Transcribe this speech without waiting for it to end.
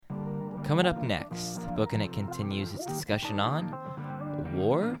Coming up next, Booking It continues its discussion on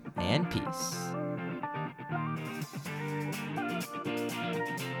War and Peace.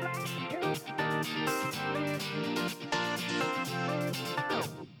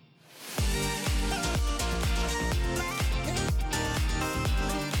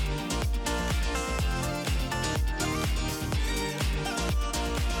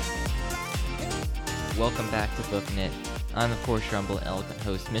 Welcome back to Booking It. I'm, of course, your humble and eloquent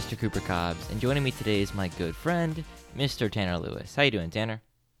host, Mr. Cooper Cobbs, and joining me today is my good friend, Mr. Tanner Lewis. How you doing, Tanner?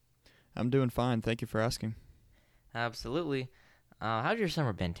 I'm doing fine. Thank you for asking. Absolutely. How's your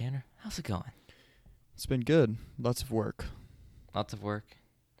summer been, Tanner? How's it going? It's been good. Lots of work. Lots of work.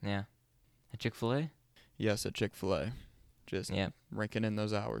 Yeah. At Chick-fil-A? Yes, at Chick-fil-A. Just raking in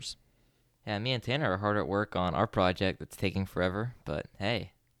those hours. Yeah, me and Tanner are hard at work on our project that's taking forever, but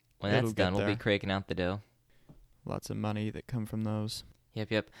hey, when that's done, we'll be cranking out the dough. Lots of money that come from those.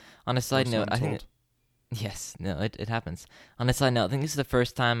 Yep. On a side note, I think... Yes, no, it happens. On a side note, I think this is the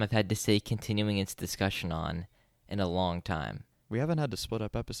first time I've had to say continuing its discussion on in a long time. We haven't had to split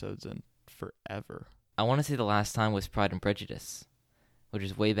up episodes in forever. I want to say the last time was Pride and Prejudice, which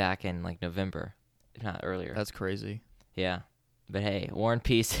is way back in, November, if not earlier. That's crazy. Yeah. But hey, War and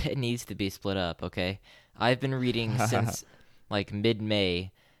Peace, it needs to be split up, okay? I've been reading since,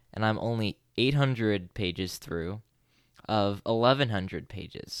 mid-May, and I'm only 800 pages through of 1,100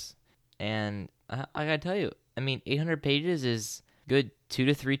 pages. And I gotta tell you, 800 pages is good 2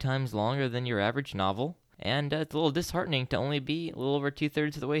 to 3 times longer than your average novel. And it's a little disheartening to only be a little over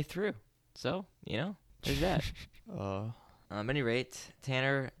 2/3 of the way through. So, there's that. At any rate,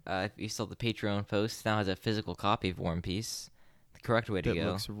 Tanner, if you saw the Patreon post, now has a physical copy of War and Peace. The correct way to go. It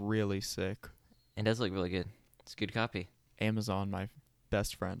looks really sick. It does look really good. It's a good copy. Amazon, my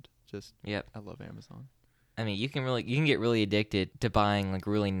best friend. Yep. I love Amazon. You can get really addicted to buying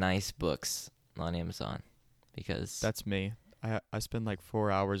really nice books on Amazon because that's me. I spend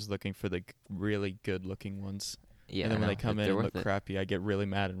 4 hours looking for the really good looking ones. Yeah. And then when they come in and look crappy, I get really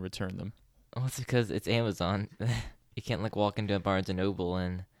mad and return them. Well, it's because it's Amazon. You can't walk into a Barnes and Noble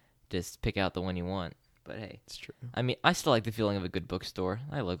and just pick out the one you want. But hey, it's true. I still like the feeling of a good bookstore.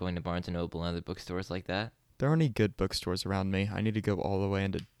 I love going to Barnes and Noble and other bookstores like that. There aren't any good bookstores around me. I need to go all the way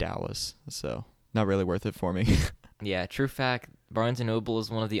into Dallas, so not really worth it for me. Yeah, true fact, Barnes & Noble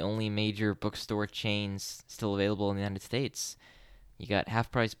is one of the only major bookstore chains still available in the United States. You got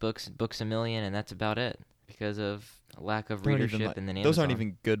half-price books, Books A Million, and that's about it because of lack of readership in the Amazon. Those aren't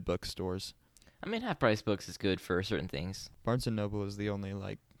even good bookstores. Half-price books is good for certain things. Barnes & Noble is the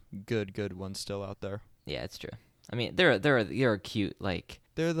only, good one still out there. Yeah, it's true. There are cute,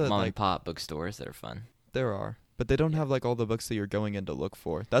 they're the mom-and-pop bookstores that are fun. There are, but they don't have all the books that you're going in to look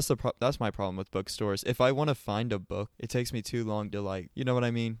for. That's my problem with bookstores. If I want to find a book, it takes me too long to you know what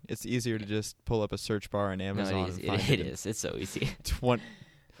I mean? It's easier to just pull up a search bar on Amazon and find it. It is. It's so easy.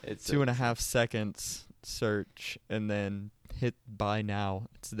 It's 2.5 seconds search and then hit buy now.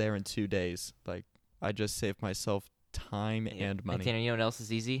 It's there in 2 days. I just saved myself time and money. And Tanner, you know what else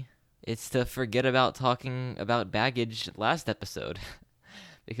is easy? It's to forget about talking about baggage last episode.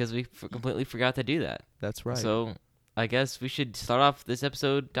 Because we completely forgot to do that. That's right. So I guess we should start off this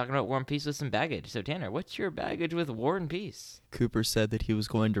episode talking about War and Peace with some baggage. So Tanner, what's your baggage with War and Peace? Cooper said that he was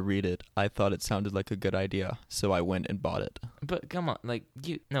going to read it. I thought it sounded like a good idea, so I went and bought it. But come on,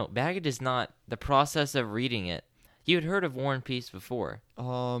 baggage is not the process of reading it. You had heard of War and Peace before.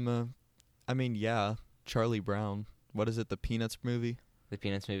 Yeah. Charlie Brown. What is it, the Peanuts movie? The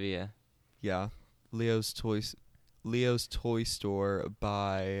Peanuts movie, yeah. Yeah. Leo's Toy Store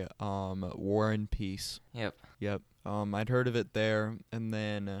by War and Peace. Yep. I'd heard of it there, and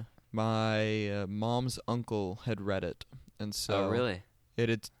then my mom's uncle had read it, and so. Oh, really?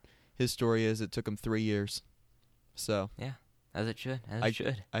 His story is it took him 3 years. So. Yeah, as it should.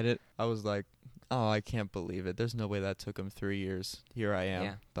 I was like, oh, I can't believe it. There's no way that took him 3 years. Here I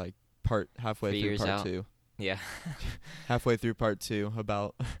am, halfway through part 2. Yeah. Halfway through part 2,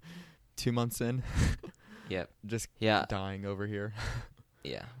 about 2 months in. Yep. Just dying over here.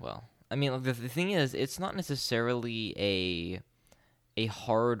 Yeah, well, the thing is, it's not necessarily a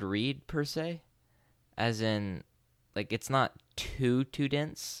hard read per se, as in, it's not too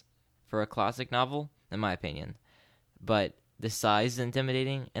dense for a classic novel, in my opinion. But the size is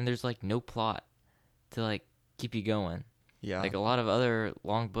intimidating, and there's no plot to keep you going. Yeah. A lot of other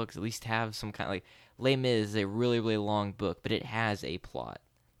long books at least have some kind of Les Mis is a really, really long book, but it has a plot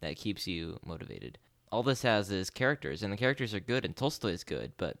that keeps you motivated. All this has is characters, and the characters are good, and Tolstoy is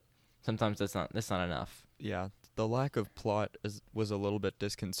good, but sometimes that's not enough. Yeah, the lack of plot was a little bit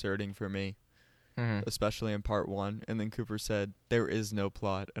disconcerting for me. especially in part 1. And then Cooper said, there is no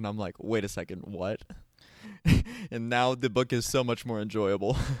plot. And I'm like, wait a second, what? And now the book is so much more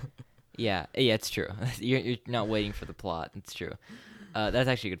enjoyable. Yeah, it's true. You're not waiting for the plot. It's true. That's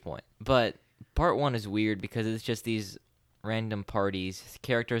actually a good point. But part 1 is weird because it's just these random parties,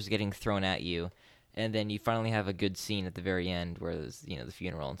 characters getting thrown at you, and then you finally have a good scene at the very end where there's the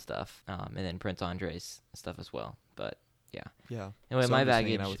funeral and stuff, and then Prince Andre's stuff as well. But yeah. Anyway, so my I'm just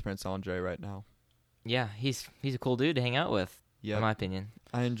baggage. hanging out with Prince Andre right now. Yeah, he's a cool dude to hang out with. Yeah, in my opinion.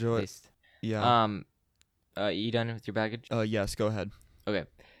 I enjoy it. Yeah. You done with your baggage? Yes. Go ahead. Okay.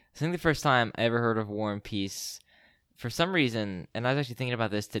 I think the first time I ever heard of War and Peace, for some reason, and I was actually thinking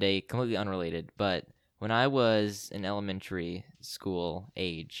about this today, completely unrelated, but when I was in elementary school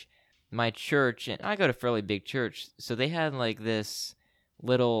age, my church, and I go to a fairly big church, so they had like this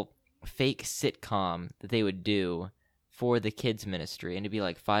little fake sitcom that they would do for the kids ministry, and it'd be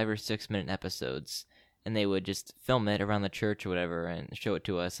like 5 or 6 minute episodes, and they would just film it around the church or whatever and show it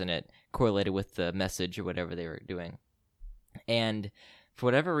to us, and it correlated with the message or whatever they were doing. And for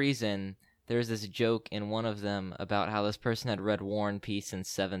whatever reason, there's this joke in one of them about how this person had read War and Peace in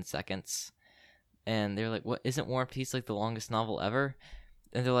 7 seconds. And they're like, what, isn't War and Peace like the longest novel ever?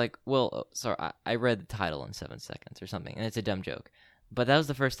 And they're like, well, sorry, I read the title in 7 seconds or something. And it's a dumb joke. But that was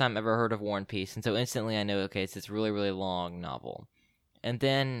the first time I ever heard of War and Peace. And so instantly I know, okay, it's this really, really long novel. And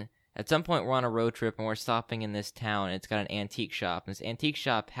then at some point we're on a road trip and we're stopping in this town. And it's got an antique shop. And this antique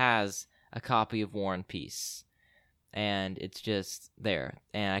shop has a copy of War and Peace. And it's just there.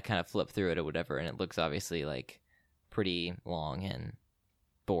 And I kind of flip through it or whatever. And it looks obviously like pretty long and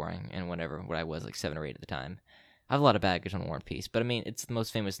boring and whatever, what I was like 7 or 8 at the time. I have a lot of baggage on War and Peace, but I mean, it's the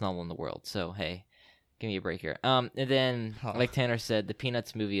most famous novel in the world, so hey, give me a break here. And then, like Tanner said, the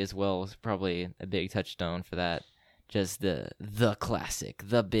Peanuts movie as well was probably a big touchstone for that. Just the classic,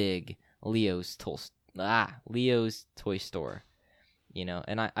 the big Leo's Toy Store,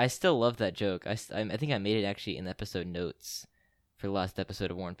 and I still love that joke. I think I made it actually in the episode notes for the last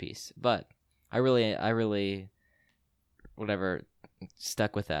episode of War and Peace, but I really whatever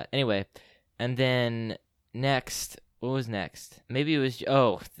stuck with that. Anyway, and then next, what was next? Maybe it was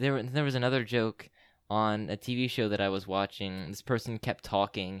there was another joke on a TV show that I was watching. This person kept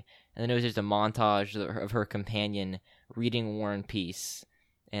talking, and then it was just a montage of her companion reading War and Peace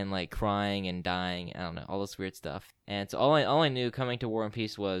and like crying and dying. I don't know, all this weird stuff. And so all I knew coming to War and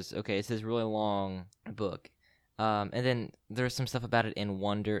Peace was, okay, it's this really long book. And then there's some stuff about it in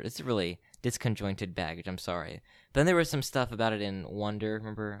Wonder. It's really disconjointed baggage, I'm sorry. Then there was some stuff about it in Wonder.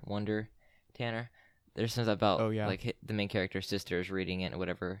 Remember Wonder, Tanner? There's some stuff about like the main character's sister is reading it or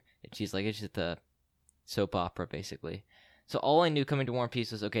whatever. And she's like, it's just a soap opera, basically. So all I knew coming to War and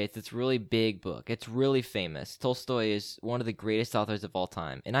Peace was, okay, it's this really big book. It's really famous. Tolstoy is one of the greatest authors of all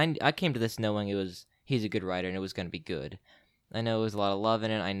time. And I came to this knowing he's a good writer and it was going to be good. I know there's a lot of love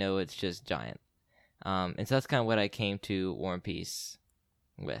in it. I know it's just giant. And so that's kind of what I came to War and Peace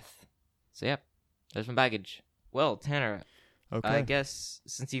with. So yeah, there's my baggage. Well, Tanner, okay. I guess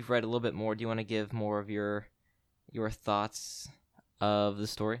since you've read a little bit more, do you want to give more of your thoughts of the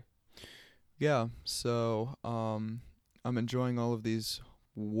story? Yeah, so I'm enjoying all of these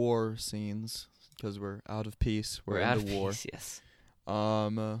war scenes because we're out of peace. We're out of war. Peace, yes.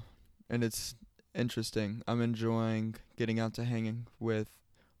 And it's interesting. I'm enjoying getting out to hanging with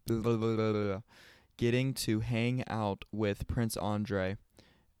Prince Andre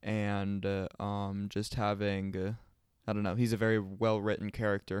and just having I don't know, he's a very well-written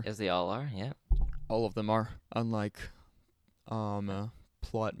character. As they all are, yeah. All of them are, unlike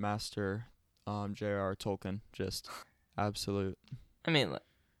plot master J.R.R. Tolkien, just absolute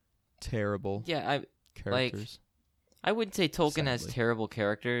terrible characters. I wouldn't say Tolkien has terrible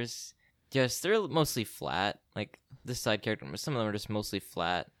characters. Just they're mostly flat. Like the side character, some of them are just mostly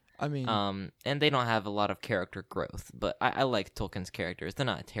flat. I mean, and they don't have a lot of character growth. But I like Tolkien's characters. They're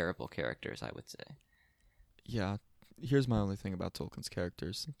not terrible characters, I would say. Yeah, here's my only thing about Tolkien's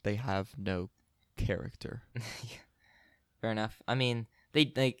characters: they have no character. Yeah. Fair enough. I mean,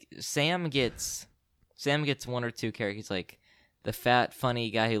 Sam gets 1 or 2 characters, like the fat,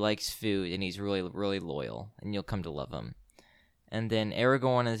 funny guy who likes food, and he's really, really loyal, and you'll come to love him. And then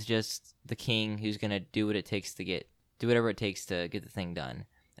Aragorn is just the king who's gonna do whatever it takes to get the thing done.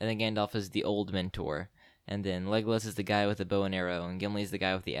 And then Gandalf is the old mentor. And then Legolas is the guy with the bow and arrow, and Gimli is the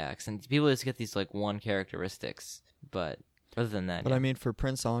guy with the axe. And people just get these like one characteristics, but other than that. But yeah. I mean, for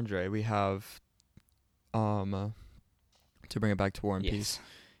Prince Andre, we have, to bring it back to War and Peace,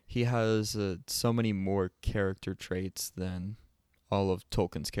 he has so many more character traits than all of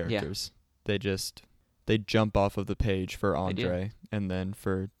Tolkien's characters. Yeah. They jump off of the page for Andre, and then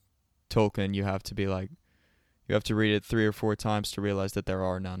for Tolkien, you have to be like, you have to read it 3 or 4 times to realize that there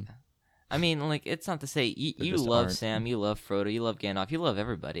are none. I mean, like, it's not to say you love aren't. Sam, you love Frodo, you love Gandalf, you love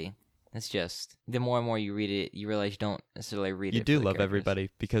everybody. It's just the more and more you read it, you realize you don't necessarily read it. You do for the love characters. everybody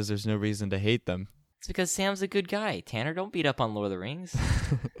because there's no reason to hate them. It's because Sam's a good guy. Tanner, don't beat up on Lord of the Rings.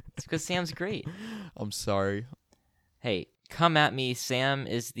 It's because Sam's great. I'm sorry. Hey, come at me. Sam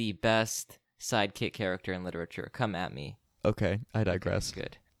is the best sidekick character in literature. Come at me. Okay, I digress. Okay,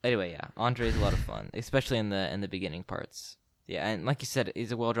 good. Anyway, yeah, Andre's a lot of fun, especially in the beginning parts. Yeah, and like you said,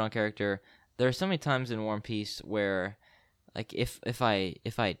 he's a well-drawn character. There are so many times in War and Peace where, like, if I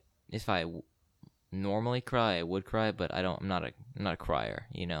normally cry, I would cry, but I don't. I'm not a crier,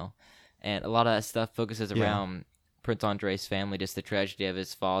 you know. And a lot of that stuff focuses around Prince Andre's family, just the tragedy of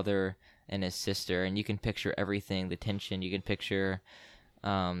his father and his sister, and you can picture everything, the tension. You can picture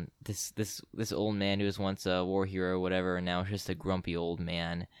this old man who was once a war hero or whatever, and now is just a grumpy old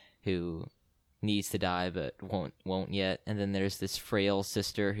man who needs to die but won't yet. And then there's this frail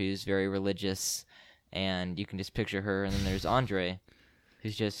sister who's very religious, and you can just picture her. And then there's Andre,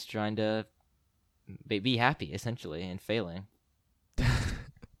 who's just trying to be happy, essentially, and failing.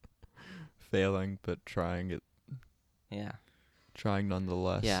 Failing, but trying it. Yeah. Trying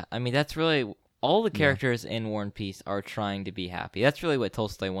nonetheless. Yeah, I mean, that's really... All the characters in War and Peace are trying to be happy. That's really what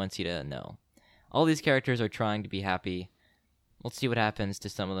Tolstoy wants you to know. All these characters are trying to be happy. We'll see what happens to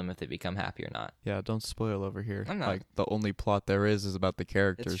some of them if they become happy or not. Yeah, don't spoil over here. I'm not. Like, the only plot there is about the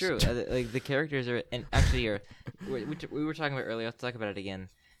characters. It's true. Like, the characters are... And actually, we were talking about it earlier. Let's talk about it again.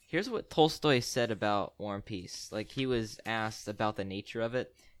 Here's what Tolstoy said about War and Peace. Like, he was asked about the nature of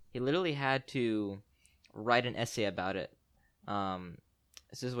it. He literally had to write an essay about it.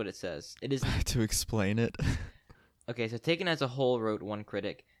 This is what it says. It is to explain it. Okay, so taken as a whole, wrote one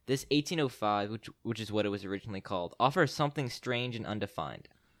critic, this 1805, which is what it was originally called, offers something strange and undefined.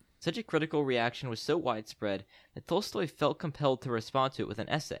 Such a critical reaction was so widespread that Tolstoy felt compelled to respond to it with an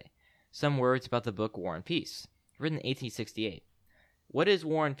essay. Some words about the book War and Peace, written in 1868. What is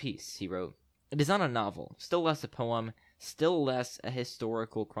War and Peace? He wrote. It is not a novel, still less a poem, still less a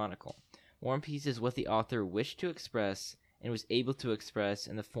historical chronicle. War and Peace is what the author wished to express and was able to express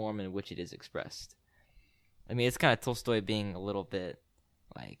in the form in which it is expressed. I mean, it's kind of Tolstoy being a little bit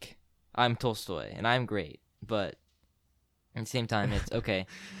like, I'm Tolstoy, and I'm great, but at the same time, it's, okay,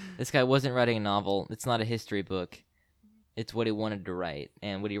 this guy wasn't writing a novel, it's not a history book, it's what he wanted to write,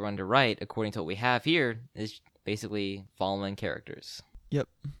 and what he wanted to write, according to what we have here, is basically following characters. Yep.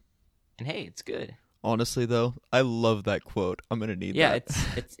 And hey, it's good. Honestly, though, I love that quote. I'm gonna need that.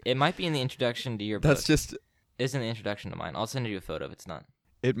 Yeah, it might be in the introduction to your book. That's just... It's in the introduction to mine. I'll send you a photo if it's not.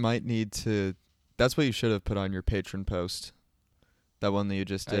 It might need to... That's what you should have put on your Patreon post. That one that you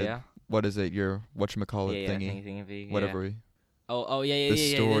just did. Oh, yeah? What is it? Your whatchamacallit thingy? Thingy, Whatever. yeah. Yeah.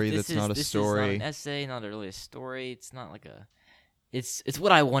 The story that's not a story. This is not an essay, not really a story. It's not like a... It's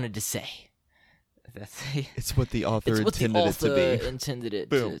what I wanted to say. It's what the author it's what intended the it to be. Intended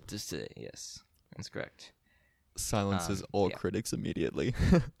it to say. Yes, that's correct. Silences all critics immediately.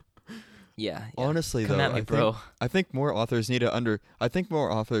 Yeah. Honestly, Come though, at me, bro. I think more authors need to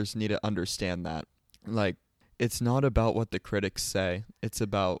understand that. Like, it's not about what the critics say. It's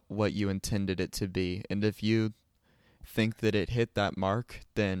about what you intended it to be. And if you think that it hit that mark,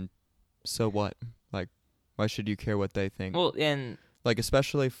 then so what? Like, why should you care what they think? Well, and like,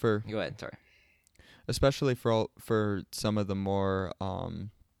 especially for... Go ahead, sorry. Especially for some of the more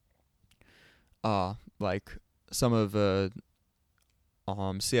like some of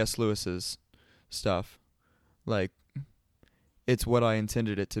C.S. Lewis's stuff. Like, it's what I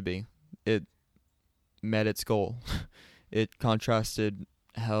intended it to be. It met its goal. It contrasted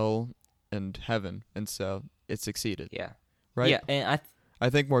hell and heaven, and so it succeeded. Yeah. Right? Yeah, and I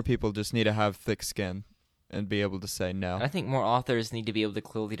think more people just need to have thick skin and be able to say no. I think more authors need to be able to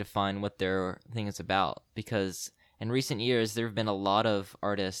clearly define what their thing is about, because in recent years there have been a lot of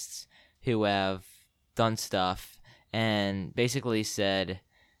artists who have done stuff and basically said,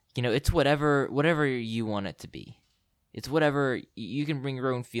 you know, it's whatever you want it to be. It's whatever, you can bring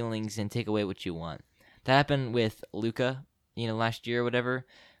your own feelings and take away what you want. That happened with Luca, last year or whatever.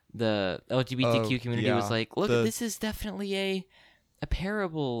 The LGBTQ community was like, look, this is definitely a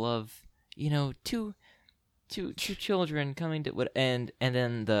parable of, two children coming to and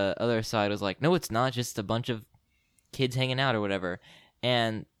then the other side was like, no, it's not, just a bunch of kids hanging out or whatever.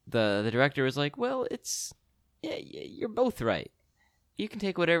 And the director was like, well, you're both right. You can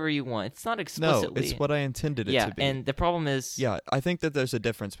take whatever you want. It's not explicitly. No, it's what I intended it to be. Yeah, and the problem is... Yeah, I think that there's a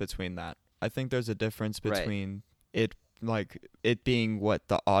difference between that. I think there's a difference between it like it being what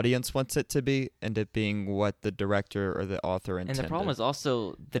the audience wants it to be, and it being what the director or the author intended. And the problem is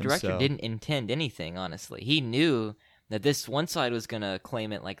also the director didn't intend anything, honestly. He knew that this one side was going to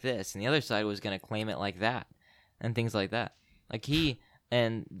claim it like this, and the other side was going to claim it like that, and things like that. Like if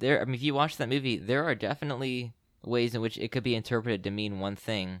you watch that movie, there are definitely ways in which it could be interpreted to mean one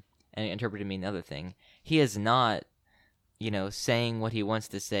thing and interpreted to mean the other thing. He is not, saying what he wants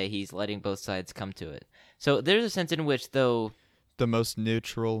to say. He's letting both sides come to it. So there's a sense in which, though, the most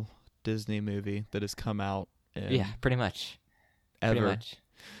neutral Disney movie that has come out. Pretty much. Ever. Pretty much.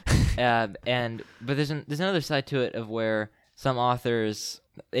 But there's another side to it of where some authors,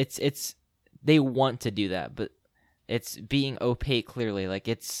 they want to do that, but it's being opaque clearly. Like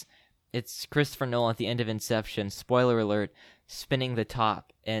it's Christopher Nolan at the end of Inception, spoiler alert, spinning the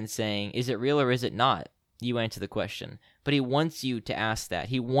top and saying, is it real or is it not? You answer the question. But he wants you to ask that.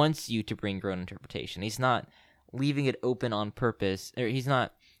 He wants you to bring your own interpretation. He's not leaving it open on purpose. He's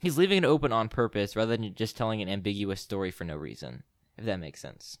leaving it open on purpose rather than just telling an ambiguous story for no reason, if that makes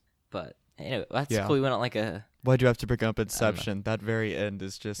sense. But anyway, that's cool. We went on like a... Why'd you have to bring up Inception? That very end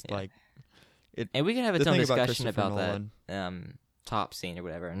is just like... And we can have its own discussion about that top scene or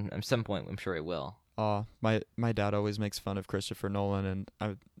whatever, and at some point I'm sure it will. My dad always makes fun of Christopher Nolan,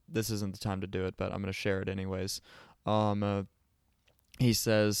 and this isn't the time to do it, but I'm going to share it anyways. He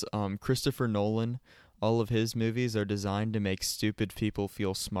says, Christopher Nolan, all of his movies are designed to make stupid people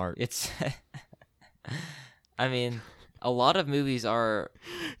feel smart. It's... I mean... A lot of movies are,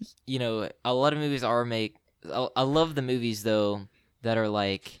 I love the movies, though, that are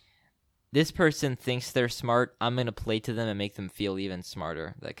like, this person thinks they're smart, I'm going to play to them and make them feel even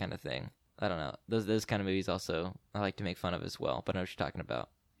smarter, that kind of thing. I don't know. Those kind of movies also I like to make fun of as well, but I know what you're talking about.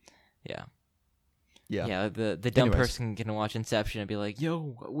 Yeah. Yeah, the dumb person can watch Inception and be like,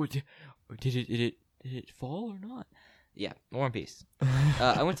 yo, did it fall or not? Yeah, War and Peace.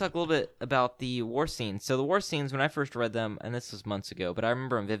 I want to talk a little bit about the war scenes. So the war scenes, when I first read them, and this was months ago, but I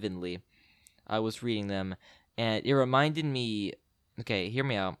remember them vividly. I was reading them, and it reminded me, okay, hear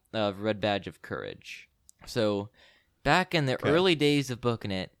me out, of Red Badge of Courage. So back in the early days of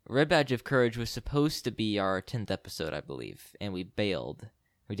booking it, Red Badge of Courage was supposed to be our 10th episode, I believe, and we bailed.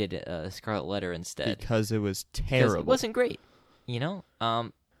 We did Scarlet Letter instead. Because it was terrible. It wasn't great,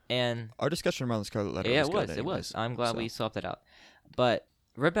 And our discussion around the Scarlet Letter was good. It was. I'm glad we swapped it out. But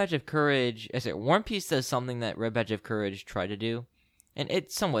Red Badge of Courage, War and Peace does something that Red Badge of Courage tried to do, and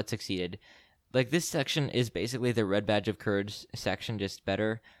it somewhat succeeded. Like, this section is basically the Red Badge of Courage section, just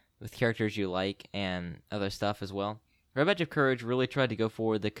better, with characters you like and other stuff as well. Red Badge of Courage really tried to go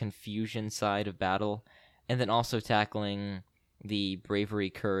for the confusion side of battle, and then also tackling the bravery,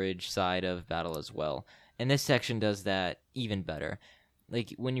 courage side of battle as well. And this section does that even better.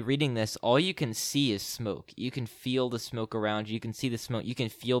 Like, when you're reading this, all you can see is smoke. You can feel the smoke around you. You can see the smoke. You can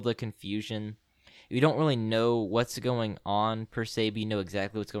feel the confusion. You don't really know what's going on, per se, but you know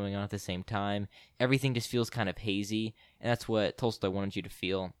exactly what's going on at the same time. Everything just feels kind of hazy, and that's what Tolstoy wanted you to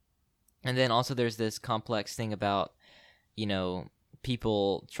feel. And then also there's this complex thing about,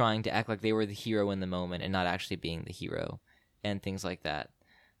 people trying to act like they were the hero in the moment and not actually being the hero, and things like that.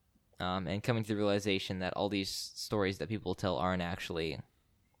 And coming to the realization that all these stories that people tell aren't actually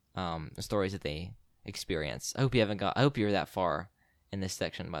stories that they experience. I hope you're that far in this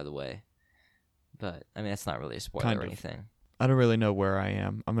section, by the way. But I mean, that's not really a spoiler or anything. I don't really know where I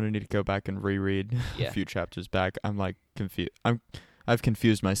am. I'm gonna need to go back and reread a few chapters back. I'm like confused. I've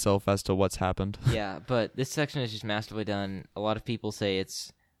confused myself as to what's happened. Yeah, but this section is just masterfully done. A lot of people say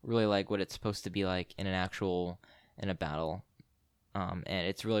it's really like what it's supposed to be like in a battle. And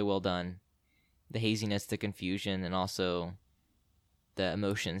it's really well done. The haziness, the confusion, and also the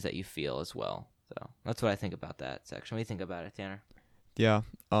emotions that you feel as well. So that's what I think about that section. What do you think about it, Tanner? Yeah,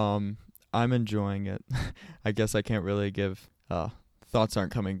 I'm enjoying it. I guess I can't really give thoughts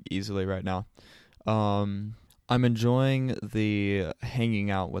aren't coming easily right now. I'm enjoying the hanging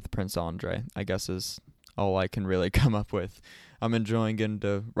out with Prince Andre, I guess is all I can really come up with. I'm enjoying getting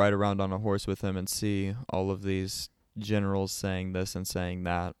to ride around on a horse with him and see all of these generals saying this and saying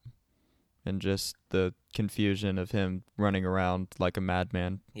that, and just the confusion of him running around like a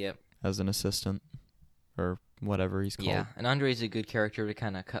madman as an assistant or whatever he's called. Yeah, and Andre's a good character to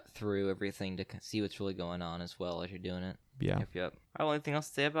kind of cut through everything to see what's really going on as well as you're doing it. Yeah. Yep. All right, anything else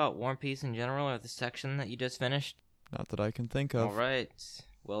to say about War and Peace in general or the section that you just finished? Not that I can think of. All right.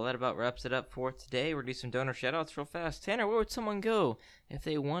 Well, that about wraps it up for today. We'll do some donor shoutouts real fast. Tanner, where would someone go if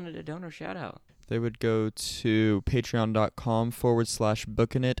they wanted a donor shoutout? They would go to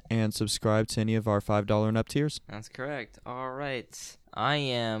patreon.com/bookinit and subscribe to any of our $5 and up tiers. That's correct. All right. I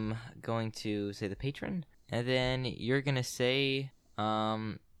am going to say the patron, And then you're gonna say,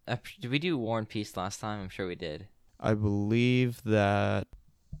 did we do War and Peace last time? I'm sure we did. I believe that.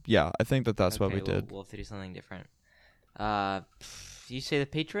 Yeah, I think that's what we did. We'll have to do something different. You say the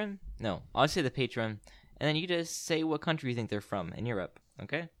patron? No, I'll say the patron, and then you just say what country you think they're from in Europe.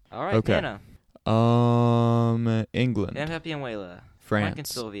 Okay. All right. Okay. Anna. England. Dan, Peppy, and Wayla. France. Mike and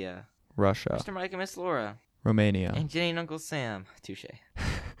Sylvia. Russia. Mr. Mike and Miss Laura. Romania. And Jenny and Uncle Sam. Touche.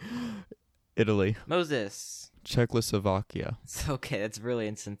 Italy. Moses. Czechoslovakia. It's okay, that's really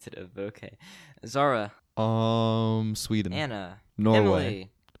insensitive. Okay. Zara. Sweden. Anna. Norway.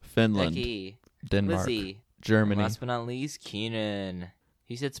 Emily. Finland. Becky. Denmark. Lizzie. Germany. And last but not least, Keenan.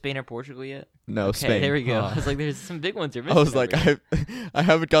 He said Spain or Portugal yet? No, okay, Spain. There we go. Huh. I was like, there's some big ones. I was like, I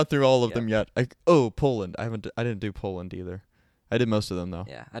haven't got through all of them yet. Poland. I didn't do Poland either. I did most of them though.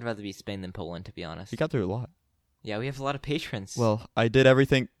 Yeah, I'd rather be Spain than Poland, to be honest. You got through a lot. Yeah, we have a lot of patrons. Well, I did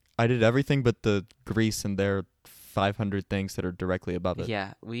everything but the Greece and their 500 things that are directly above it.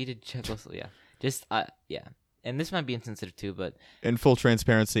 Yeah, we did Czechoslovakia. Yeah. And this might be insensitive too, but in full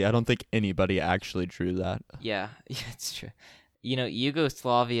transparency, I don't think anybody actually drew that. Yeah, it's true.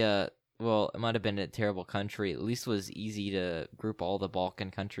 Yugoslavia, well, it might have been a terrible country. At least it was easy to group all the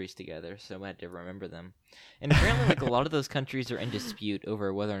Balkan countries together, so I had to remember them. And apparently, a lot of those countries are in dispute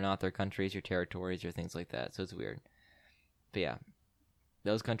over whether or not they're countries or territories or things like that, so it's weird. But yeah,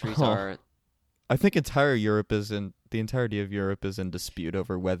 those countries are... I think the entirety of Europe is in dispute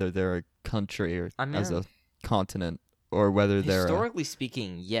over whether they're a country or as a continent, or whether they're historically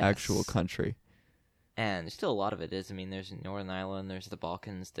speaking, yes, actual country. And still a lot of it is. I mean, there's Northern Ireland, there's the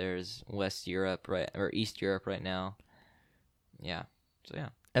Balkans, there's West Europe, right, or East Europe right now. Yeah. So yeah,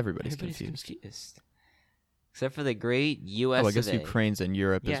 everybody's confused. Except for the great U.S. Oh, I guess Ukraine's in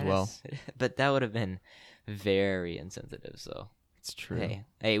Europe as well. But that would have been very insensitive. So it's true.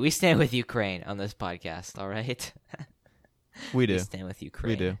 Hey, we stand with Ukraine on this podcast. All right. We do. We stand with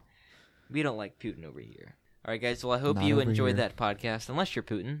Ukraine. We do. We don't like Putin over here. All right, guys. Well, I hope you enjoyed that podcast, unless you're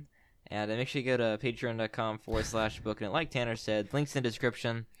Putin. And make sure you go to patreon.com/booking it. Like Tanner said, links in the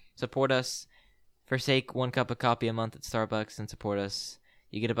description. Support us. Forsake 1 cup of coffee a month at Starbucks and support us.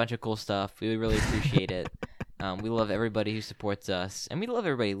 You get a bunch of cool stuff. We would really appreciate it. We love everybody who supports us. And we love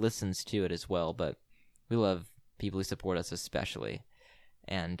everybody who listens to it as well. But we love people who support us especially.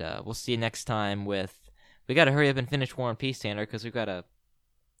 And we'll see you next time with... We got to hurry up and finish War and Peace, Tanner, because we've got to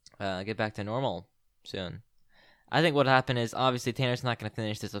get back to normal soon. I think what'll happen is, obviously, Tanner's not going to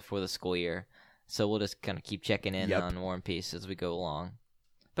finish this before the school year, so we'll just kind of keep checking in on War and Peace as we go along.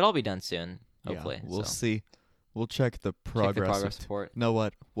 But I'll be done soon, hopefully. Yeah, we'll see. We'll check the progress report. You know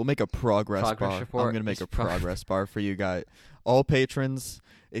what? We'll make a progress bar. Report. I'm going to make a progress bar for you guys. All patrons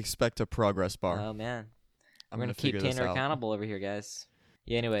expect a progress bar. Oh, man. I'm going to keep Tanner accountable over here, guys.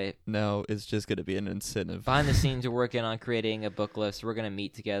 Yeah, anyway. No, it's just going to be an incentive. Behind the scenes, we're working on creating a book list. We're going to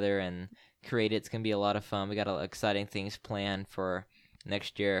meet together and create it. It's going to be a lot of fun. We got exciting things planned for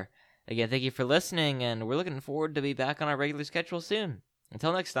next year. Again, thank you for listening, and we're looking forward to be back on our regular schedule soon.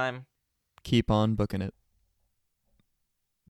 Until next time. Keep on booking it.